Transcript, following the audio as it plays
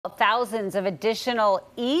thousands of additional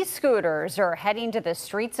e-scooters are heading to the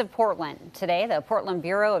streets of Portland. Today, the Portland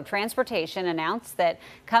Bureau of Transportation announced that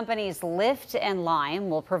companies Lyft and Lime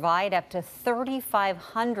will provide up to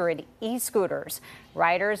 3,500 e-scooters.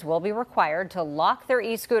 Riders will be required to lock their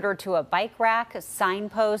e-scooter to a bike rack,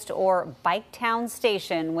 signpost, or Biketown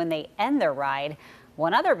station when they end their ride.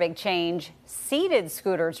 One other big change, seated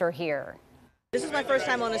scooters are here. This is my first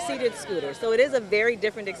time on a seated scooter, so it is a very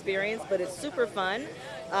different experience, but it's super fun.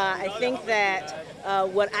 I think that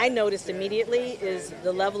what I noticed immediately is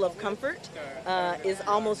the level of comfort is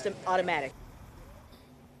almost automatic.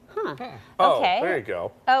 Huh. Oh, Okay. there you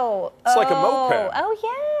go. It's like a moped. Oh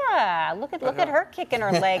yeah. Look at her kicking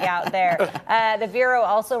her leg out there. The Bureau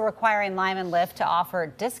also requiring Lime and Lyft to offer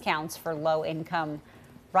discounts for low-income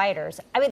riders. I mean,